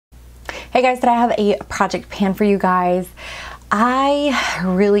Hey guys, today I have a project pan for you guys. I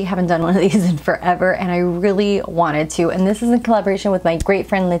really haven't done one of these in forever and I really wanted to, and this is in collaboration with my great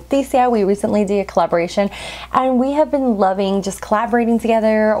friend Letitia. We recently did a collaboration and we have been loving just collaborating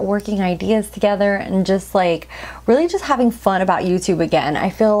together, working ideas together, and just like really just having fun about YouTube again.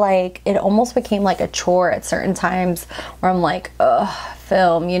 I feel like it almost became like a chore at certain times where I'm like, ugh,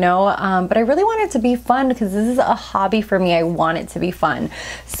 film, you know, but I really want it to be fun because this is a hobby for me. I want it to be fun.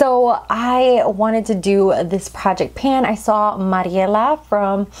 So I wanted to do this project pan. I saw Mariela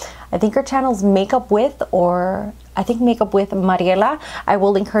from, I think her channel's Makeup With, or I think Makeup With Mariela. I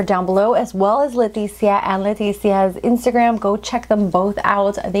will link her down below, as well as Leticia and Leticia's Instagram. Go check them both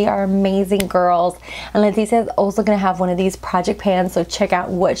out. They are amazing girls. And Leticia is also going to have one of these project pans, so check out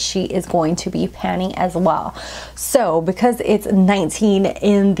what she is going to be panning as well. So because it's 19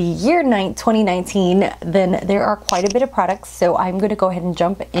 in the year 2019, then there are quite a bit of products. So I'm going to go ahead and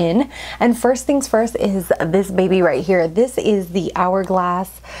jump in. And first things first is this baby right here. This is the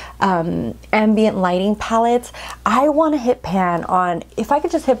Hourglass ambient lighting palette. I want to hit pan on, if I could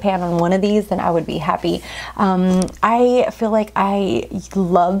just hit pan on one of these, then I would be happy. I feel like I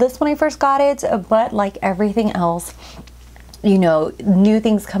loved this when I first got it, but like everything else, you know, new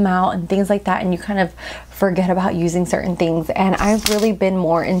things come out and things like that, and you kind of forget about using certain things. And I've really been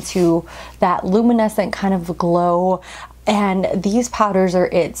more into that luminescent kind of glow, and these powders are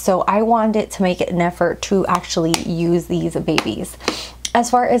it. So I wanted to make it an effort to actually use these babies. As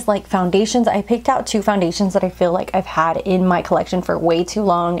far as like foundations, I picked out two foundations that I feel like I've had in my collection for way too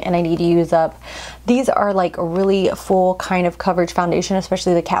long and I need to use up. These are like a really full kind of coverage foundation,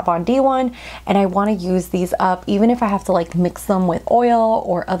 especially the Kat Von D one, and I want to use these up even if I have to like mix them with oil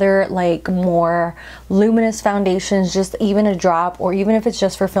or other like more luminous foundations, just even a drop, or even if it's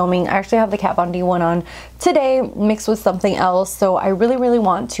just for filming. I actually have the Kat Von D one on today mixed with something else, so I really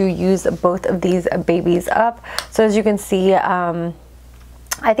want to use both of these babies up. So as you can see,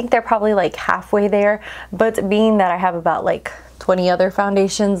 I think they're probably like halfway there, but being that I have about like 20 other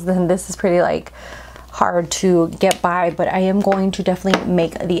foundations, then this is pretty like hard to get by, but I am going to definitely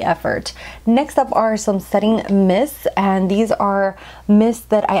make the effort. Next up are some setting mists, and these are mists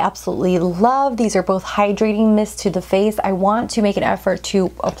that I absolutely love. These are both hydrating mists to the face. I want to make an effort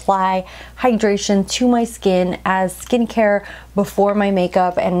to apply hydration to my skin as skincare before my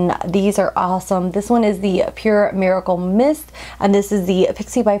makeup, and these are awesome. This one is the Pure Miracle Mist, and this is the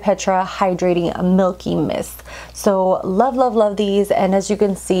Pixie by Petra Hydrating Milky Mist. So love these, and as you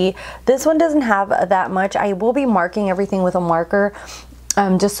can see, this one doesn't have that much. I will be marking everything with a marker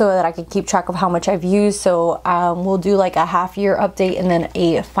just so that I can keep track of how much I've used. So we'll do like a half-year update and then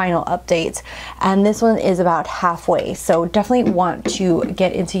a final update, and this one is about halfway, so definitely want to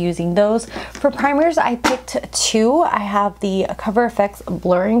get into using those. For primers, I picked two. I have the Cover FX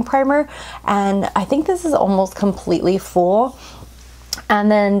Blurring Primer, and I think this is almost completely full.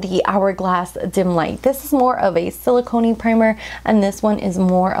 And then the Hourglass Dim Light. This is more of a silicone primer, and this one is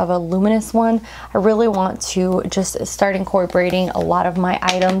more of a luminous one. I really want to just start incorporating a lot of my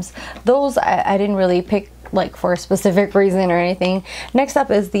items. Those I didn't really pick like for a specific reason or anything. Next up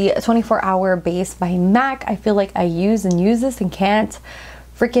is the 24-Hour Base by MAC. I feel like I use this and can't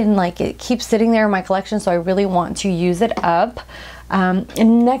freaking, like, it keeps sitting there in my collection, so I really want to use it up.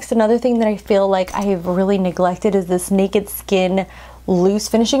 And next, another thing that I feel like I've really neglected is this Naked Skin loose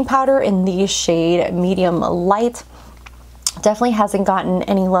finishing powder in the shade Medium Light. Definitely hasn't gotten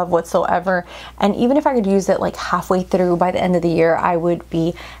any love whatsoever, and even if I could use it like halfway through by the end of the year, I would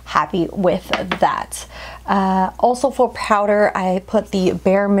be happy with that. Also for powder, I put the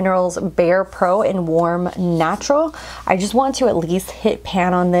Bare Minerals Bare Pro in Warm Natural. I just want to at least hit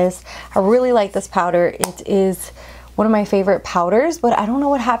pan on this. I really like this powder. It is one of my favorite powders, but I don't know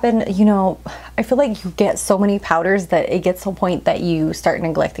what happened. You know, I feel like you get so many powders that it gets to a point that you start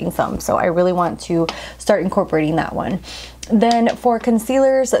neglecting some, so I really want to start incorporating that one. Then for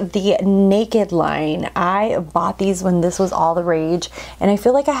concealers, the Naked line. I bought these when this was all the rage, and I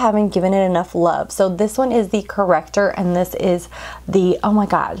feel like I haven't given it enough love. So this one is the Corrector, and this is the, oh my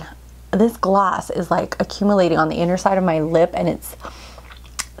god, this gloss is like accumulating on the inner side of my lip, and it's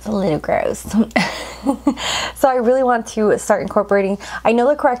a little gross. So I really want to start incorporating. I know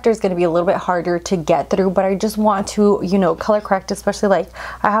the corrector is going to be a little bit harder to get through, but I just want to, you know, color correct, especially like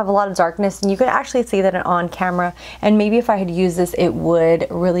I have a lot of darkness, and you can actually see that on camera, and maybe if I had used this, it would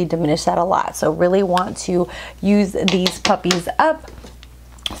really diminish that a lot. So really want to use these puppies up.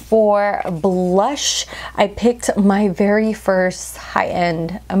 For blush, I picked my very first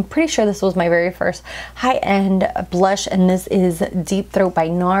high-end, I'm pretty sure this was my very first high-end blush, and this is Deep Throat by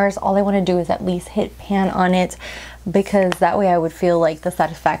NARS. All I want to do is at least hit pan on it. because that way I would feel like the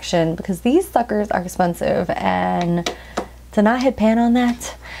satisfaction, because these suckers are expensive, and to not hit pan on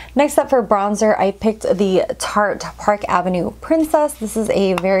that. Next up for bronzer, I picked the Tarte Park Avenue Princess. This is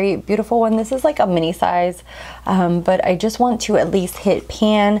a very beautiful one. This is like a mini size, but I just want to at least hit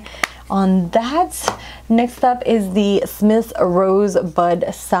pan on that. Next up is the Smith's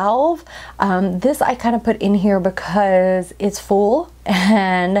Rosebud Salve. This I kind of put in here because it's full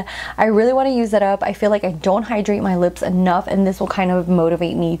and I really want to use it up. I feel like I don't hydrate my lips enough, and this will kind of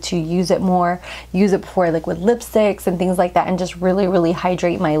motivate me to use it more, use it before I liquid lipsticks and things like that, and just really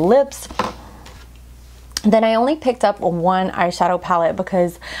hydrate my lips. Then I only picked up one eyeshadow palette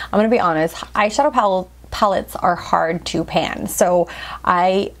because I'm gonna be honest, eyeshadow palettes are hard to pan, so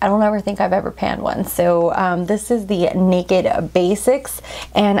I don't ever think I've ever panned one. So this is the Naked Basics,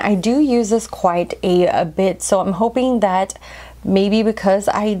 and I do use this quite a bit, so I'm hoping that maybe because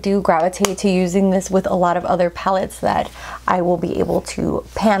I do gravitate to using this with a lot of other palettes that I will be able to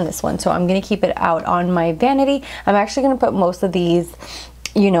pan this one. So I'm gonna keep it out on my vanity. I'm actually gonna put most of these,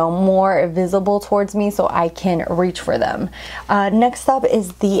 you know, more visible towards me so I can reach for them. Next up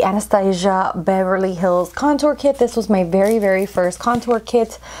is the Anastasia Beverly Hills Contour Kit. This was my very first contour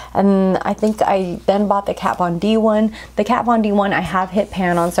kit, and I think I then bought the Kat Von D one. The Kat Von D one I have hit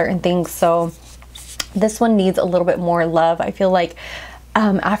pan on certain things, so this one needs a little bit more love. I feel like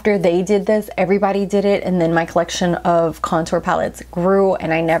after they did this, everybody did it, and then my collection of contour palettes grew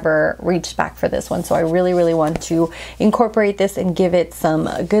and I never reached back for this one. So I really want to incorporate this and give it some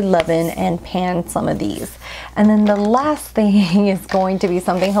good loving and pan some of these. And then the last thing is going to be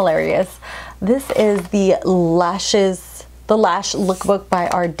something hilarious. This is the Lash Lookbook by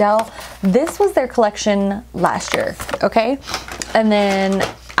Ardell. This was their collection last year, okay? And then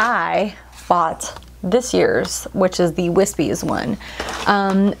I bought this year's, which is the Wispies one,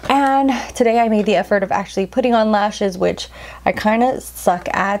 and today I made the effort of actually putting on lashes, which I kind of suck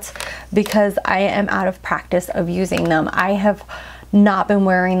at because I am out of practice of using them. I have not been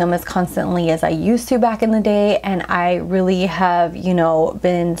wearing them as constantly as I used to back in the day, and I really have, you know,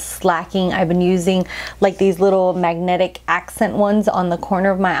 been slacking. I've been using like these little magnetic accent ones on the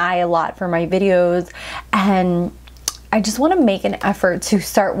corner of my eye a lot for my videos, and I just want to make an effort to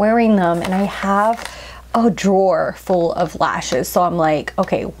start wearing them. And I have a drawer full of lashes, so I'm like,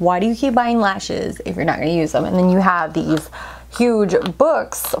 okay, why do you keep buying lashes if you're not going to use them? And then you have these huge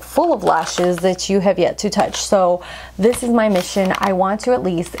books full of lashes that you have yet to touch. So this is my mission. I want to at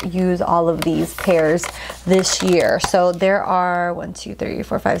least use all of these pairs this year. So there are 1, 2, 3,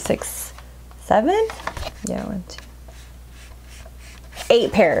 4, 5, 6, 7. Yeah, 1, 2.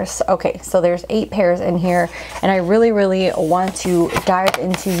 8 pairs. Okay, so there's 8 pairs in here, and I really want to dive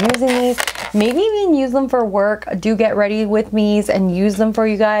into using these. Maybe even use them for work. Do get ready with me's and use them for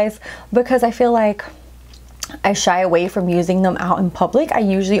you guys, because I feel like I shy away from using them out in public. I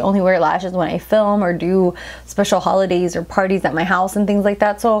usually only wear lashes when I film or do special holidays or parties at my house and things like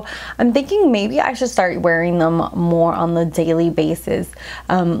that. So I'm thinking maybe I should start wearing them more on the daily basis,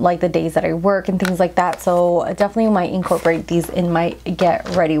 like the days that I work and things like that. So I definitely might incorporate these in my get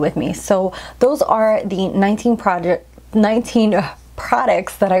ready with me. So those are the 19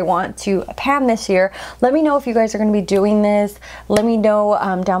 products that I want to pan this year. Let me know if you guys are going to be doing this. Let me know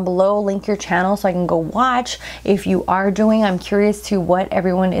down below. Link your channel so I can go watch if you are doing. I'm curious to what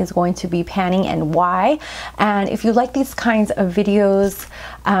everyone is going to be panning and why. And if you like these kinds of videos,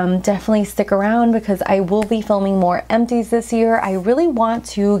 definitely stick around because I will be filming more empties this year. I really want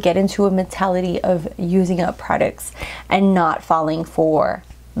to get into a mentality of using up products and not falling for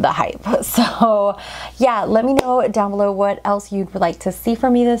the hype. So yeah, let me know down below what else you'd like to see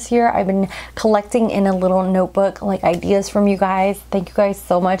from me this year. I've been collecting in a little notebook like ideas from you guys. Thank you guys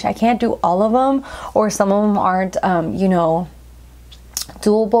so much. I can't do all of them, or some of them aren't you know,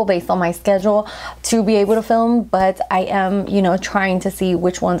 doable based on my schedule to be able to film, but I am, you know, trying to see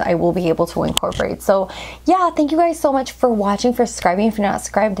which ones I will be able to incorporate. So yeah, thank you guys so much for watching, for subscribing. If you're not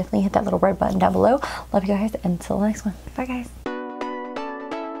subscribed, definitely hit that little red button down below. Love you guys, until the next one. Bye guys.